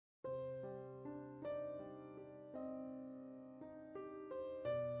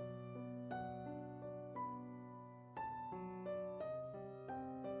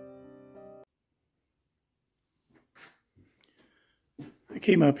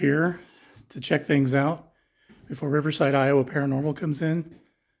came up here to check things out before Riverside, Iowa Paranormal comes in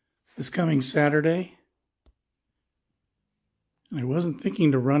this coming Saturday. And I wasn't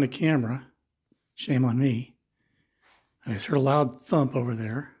thinking to run a camera. Shame on me. I just heard a loud thump over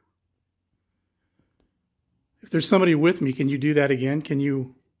there. If there's somebody with me, can you do that again? Can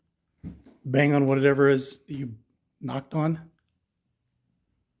you bang on whatever it is that you knocked on?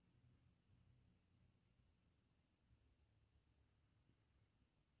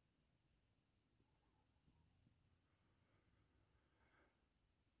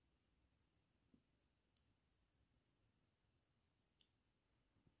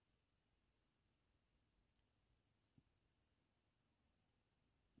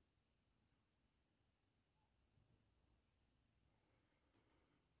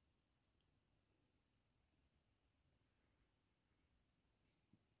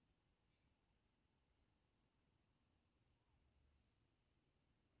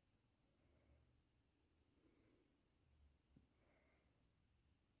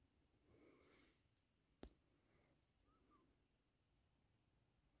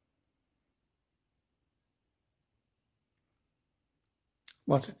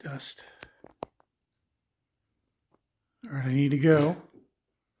 Lots of dust. All right, I need to go.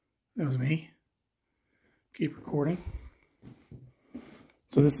 That was me. Keep recording.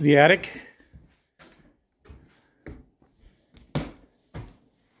 So this is the attic.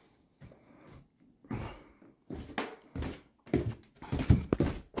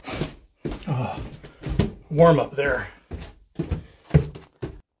 Oh, warm up there.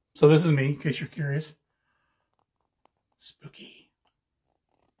 So this is me, in case you're curious. Spooky.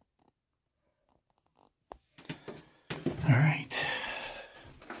 All right.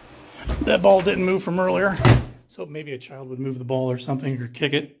 That ball didn't move from earlier. So maybe a child would move the ball or something or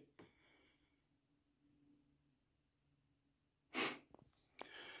kick it.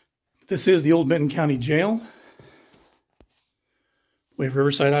 This is the old Benton County Jail. We have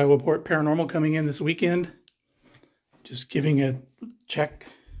Riverside, Iowa Paranormal coming in this weekend. Just giving a check,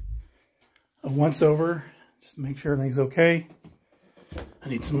 a once over, just to make sure everything's okay. I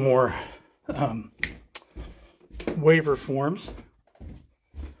need some more waiver forms,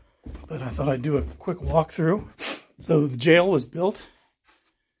 but I thought I'd do a quick walkthrough. So the jail was built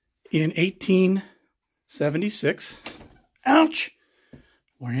in 1876. Ouch!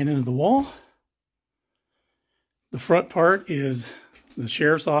 Ran into the wall. The front part is the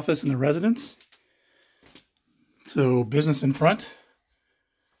sheriff's office and the residence. So business in front,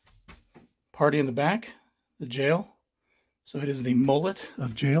 party in the back, the jail. So it is the mullet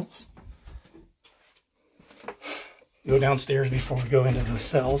of jails. Go downstairs before we go into the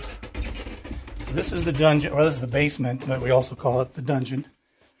cells. So this is the dungeon, or this is the basement, but we also call it the dungeon.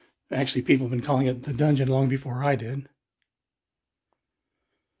 Actually, people have been calling it the dungeon long before I did.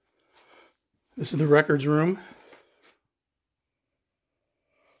 This is the records room.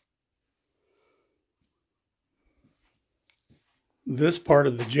 This part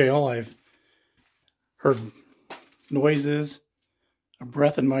of the jail, I've heard noises, a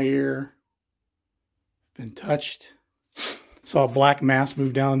breath in my ear, been touched. Saw a black mass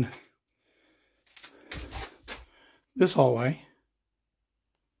move down this hallway.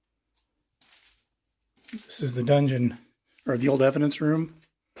 This is the dungeon, or the old evidence room.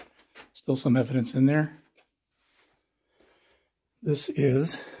 Still some evidence in there. This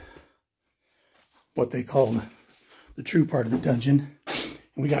is what they call the true part of the dungeon.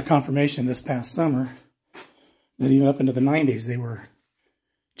 And we got confirmation this past summer that even up into the 90s, they were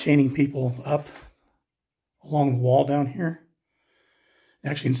chaining people up along the wall down here.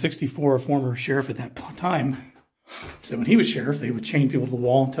 Actually, in '64, a former sheriff at that time said when he was sheriff, they would chain people to the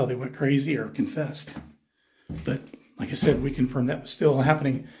wall until they went crazy or confessed. But like I said, we confirmed that was still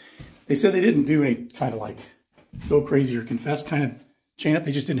happening. They said they didn't do any kind of like go crazy or confess kind of chain up.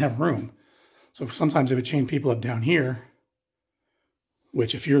 They just didn't have room. So sometimes they would chain people up down here,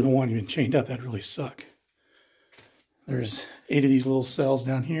 which if you're the one who'd been chained up, that'd really suck. There's 8 of these little cells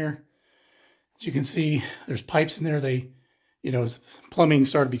down here. As you can see, there's pipes in there. As plumbing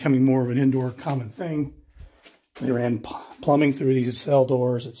started becoming more of an indoor common thing, they ran plumbing through these cell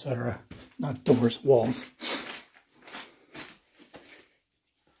doors, etc. Not doors, walls.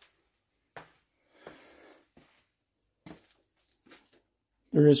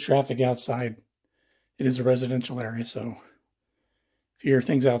 There is traffic outside. It is a residential area, so if you hear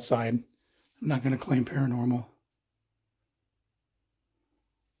things outside, I'm not going to claim paranormal.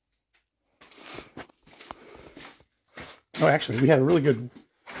 Oh, actually, we had a really good...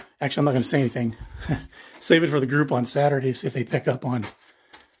 Actually, I'm not going to say anything. Save it for the group on Saturday, see if they pick up on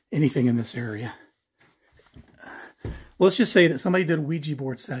anything in this area. let's just say that somebody did a Ouija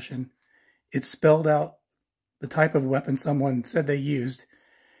board session. It spelled out the type of weapon someone said they used,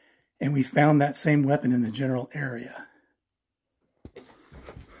 and we found that same weapon in the general area.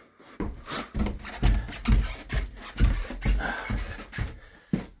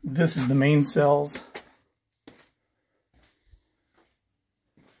 This is the main cells.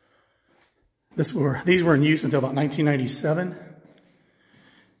 These were in use until about 1997.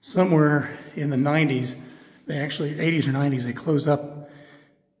 Somewhere in the 90s, they actually, 80s or 90s, they closed up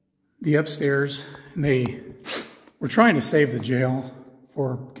the upstairs, and they were trying to save the jail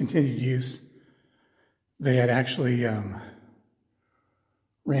for continued use. They had actually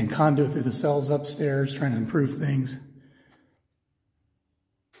ran conduit through the cells upstairs, trying to improve things.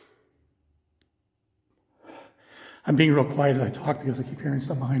 I'm being real quiet as I talk because I keep hearing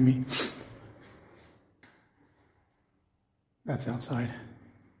something behind me. That's outside.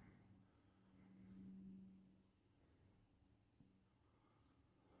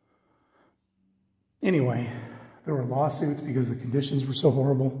 Anyway, there were lawsuits because the conditions were so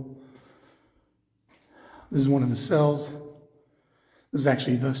horrible. This is one of the cells. This is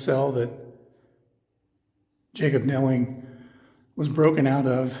actually the cell that Jacob Nelling was broken out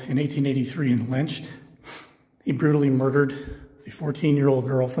of in 1883 and lynched. He brutally murdered a 14-year-old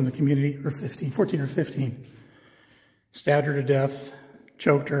girl from the community, or 14 or 15. Stabbed her to death,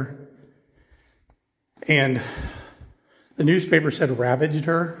 choked her, and the newspaper said ravaged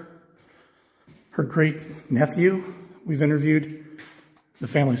her. Her great nephew, we've interviewed, the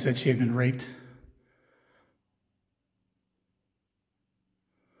family said she had been raped.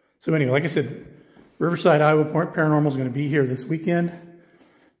 So anyway, like I said, Riverside, Iowa Paranormal is going to be here this weekend.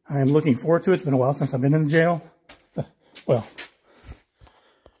 I am looking forward to it. It's been a while since I've been in the jail. Well,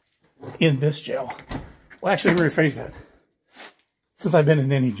 in this jail. Well, actually, let me rephrase that. Since I've been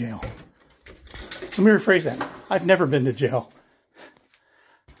in any jail. Let me rephrase that. I've never been to jail.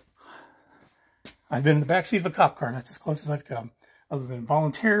 I've been in the backseat of a cop car. That's as close as I've come, other than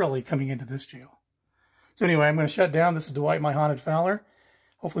voluntarily coming into this jail. So anyway, I'm going to shut down. This is Dwight, my Haunted Fowler.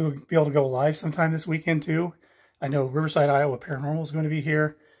 Hopefully we'll be able to go live sometime this weekend too. I know Riverside, Iowa Paranormal is going to be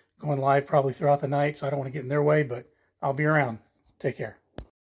here, going live probably throughout the night, so I don't want to get in their way, but I'll be around. Take care.